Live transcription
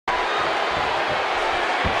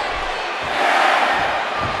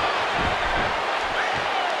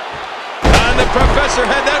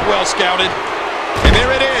Professor had that well scouted. And there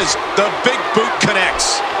it is. The big boot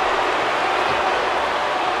connects.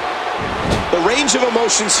 The range of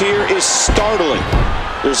emotions here is startling.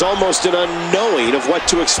 There's almost an unknowing of what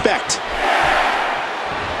to expect.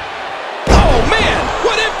 Oh, man!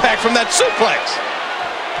 What impact from that suplex!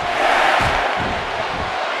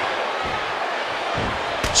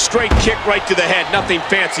 Straight kick right to the head. Nothing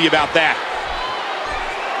fancy about that.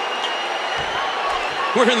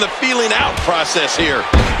 We're in the feeling out process here.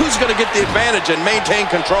 Who's going to get the advantage and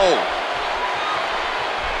maintain control?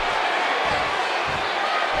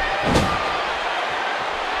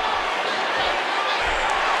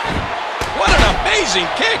 What an amazing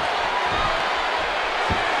kick!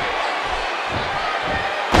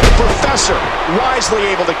 The Professor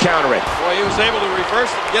wisely able to counter it. Boy, he was able to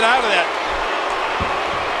reverse it and get out of that.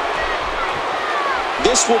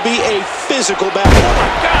 This will be a physical battle. Oh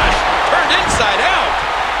my gosh! Turned inside out!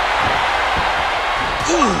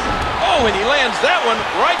 Ooh. Oh, and he lands that one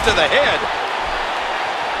right to the head.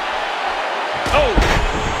 Oh!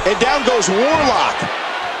 And down goes Warlock.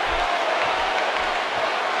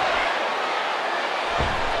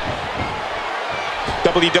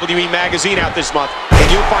 WWE Magazine out this month,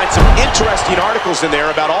 and you'll find some interesting articles in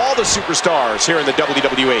there about all the superstars here in the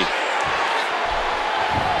WWE.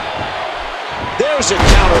 There's a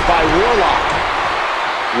counter by Warlock.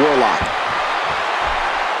 Warlock.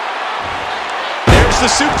 There's the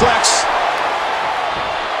suplex.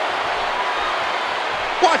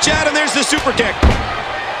 Watch out, and there's the super kick.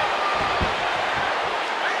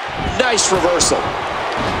 Nice reversal.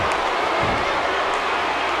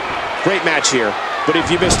 Great match here. But if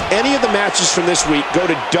you missed any of the matches from this week, go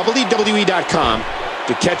to WWE.com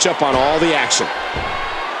to catch up on all the action.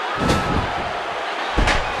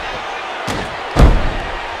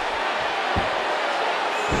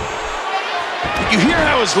 You hear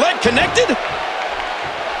how his leg connected?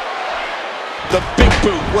 The big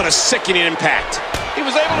boot, what a sickening impact. He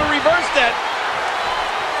was able to reverse that.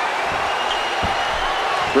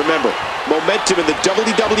 Remember, momentum in the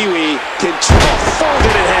WWE can fold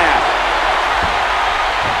it in half.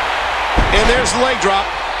 And there's the leg drop.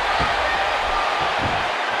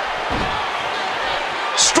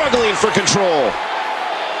 Struggling for control.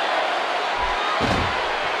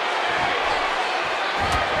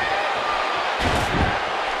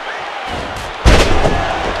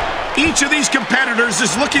 Each of these competitors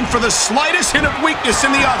is looking for the slightest hint of weakness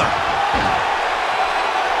in the other.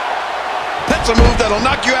 That's a move that'll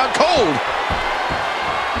knock you out cold.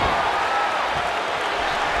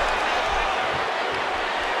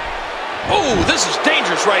 Oh, this is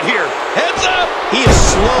dangerous right here. Heads up! He is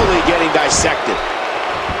slowly getting dissected.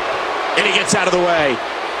 And he gets out of the way.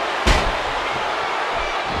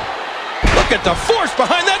 Look at the force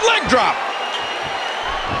behind that leg drop.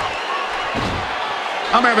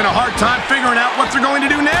 I'm having a hard time figuring out what they're going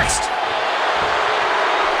to do next.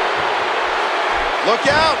 Look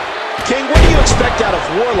out! King, what do you expect out of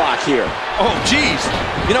Warlock here? Oh, geez.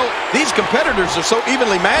 You know, these competitors are so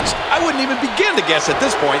evenly matched, I wouldn't even begin to guess at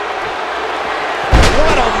this point.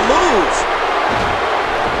 What a move!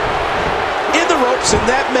 In the ropes, and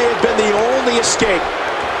that may have been the only escape.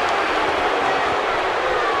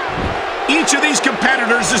 Each of these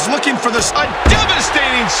competitors is looking for a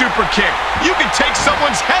devastating super kick. You can take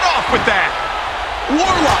someone's head off with that.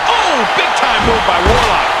 Warlock. Oh, big time move by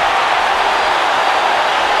Warlock.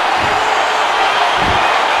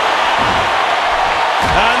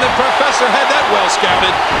 And the Professor had that well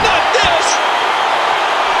scouted. Not this.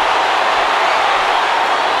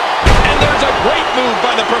 And there's a great move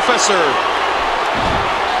by the Professor.